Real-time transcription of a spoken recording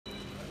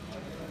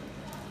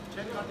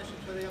Gel kardeşim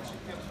şöyle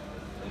yakışıklı.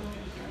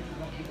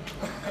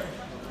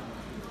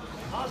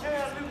 Taze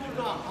yerli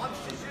burada.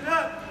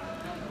 Hamsiciler,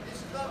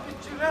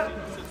 İslamiyetçiler.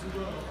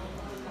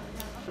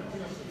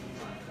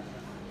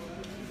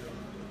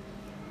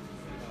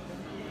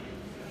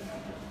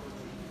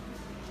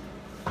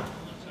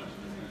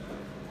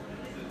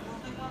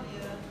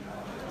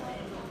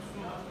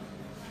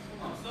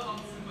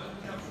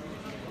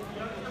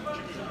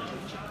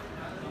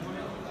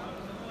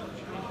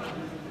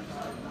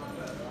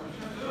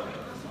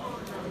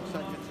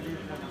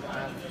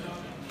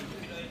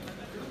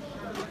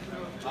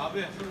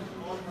 Abi.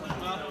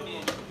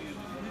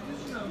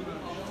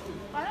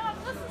 Bayram abi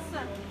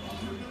nasılsın?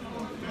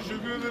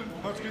 Teşekkür ederim.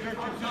 Maskeden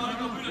kimse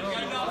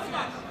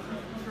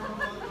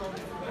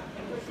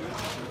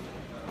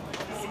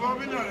Yusuf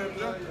abi ne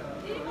alemde?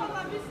 İyi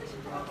valla biz de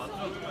şimdi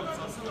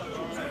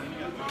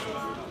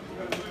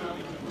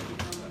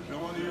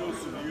Yaman iyi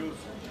olsun, iyi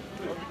olsun.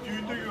 Abi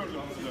düğünde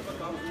gördüm size.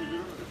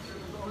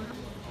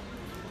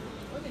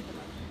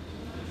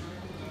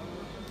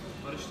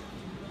 Barıştık.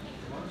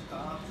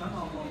 Sen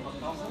Allah'ım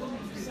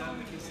sen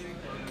de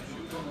kesinlikle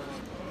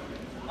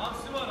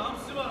hamsi var,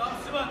 hamsi var,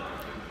 hamsi var.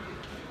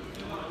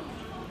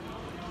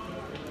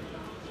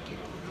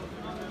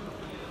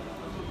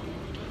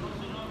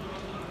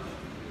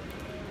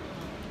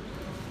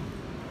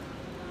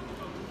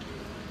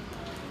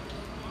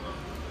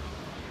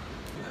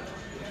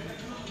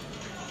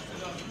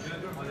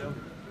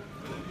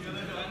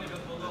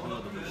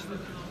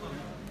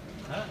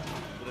 Ha?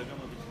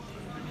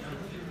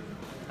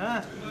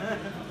 Ha?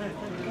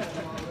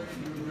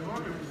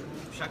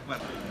 Uşak var.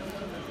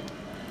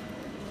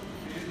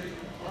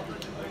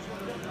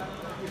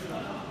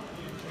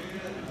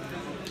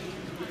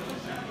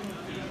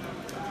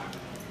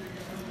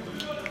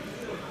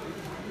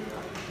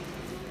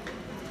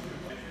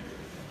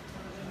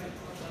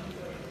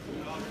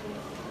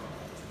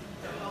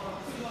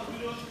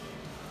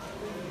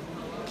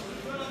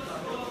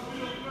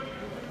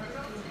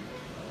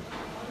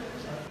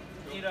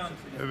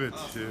 Evet,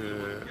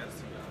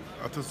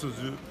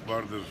 atasözü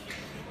vardır.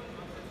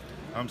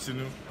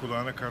 Hamsinin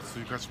kulağına kar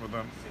suyu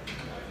kaçmadan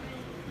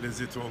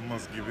lezzeti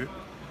olmaz gibi.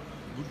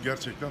 Bu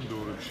gerçekten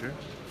doğru bir şey.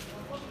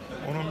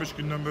 10-15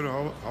 günden beri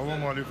hava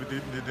muhalefeti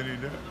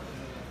nedeniyle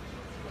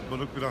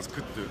balık biraz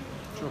kıttı.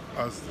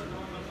 Çok azdı.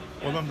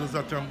 Olan da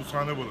zaten bu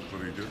sahne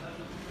balıklarıydı.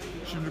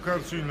 Şimdi kar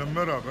suyuyla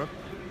beraber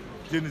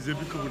denize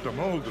bir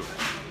kıvırtama oldu.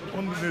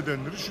 Onun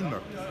nedenleri şunlar.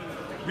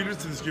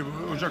 Bilirsiniz ki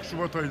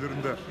Ocak-Şubat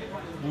aylarında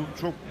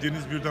bu çok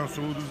deniz birden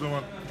soğuduğu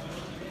zaman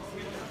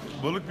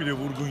balık bile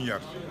vurgun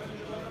yer.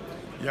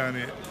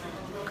 Yani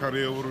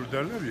karaya vurur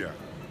derler ya.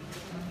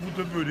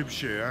 Bu da böyle bir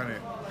şey yani.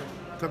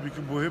 Tabii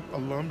ki bu hep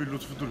Allah'ın bir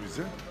lütfudur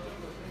bize.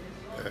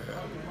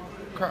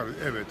 Kar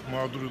evet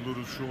mağdur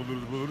oluruz, şu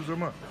oluruz, bu oluruz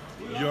ama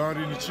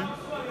yarın için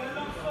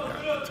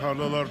yani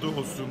tarlalarda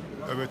olsun,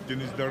 evet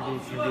denizlerde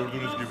olsun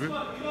gördüğünüz gibi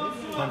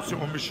hamsi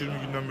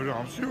 15-20 günden beri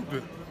hamsi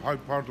yoktu. Hayır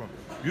pardon,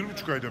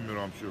 1,5 aydan beri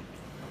hamsi yoktu.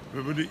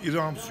 Ve böyle iri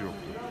hamsi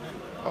yoktu.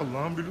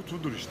 Allah'ın bir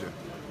lütfudur işte.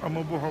 Ama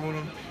bu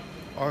havanın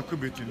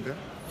akıbetinde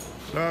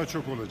daha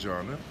çok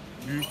olacağını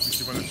büyük bir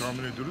ihtimalle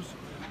tahmin ediyoruz.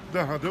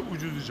 Daha da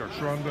ucuzlayacak.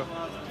 Şu anda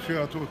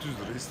fiyatı 30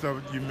 lira,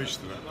 istavrit 25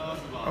 lira.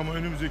 Ama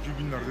önümüzdeki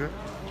günlerde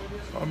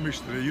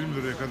 15 liraya, 20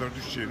 liraya kadar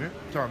düşeceğini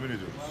tahmin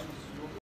ediyoruz.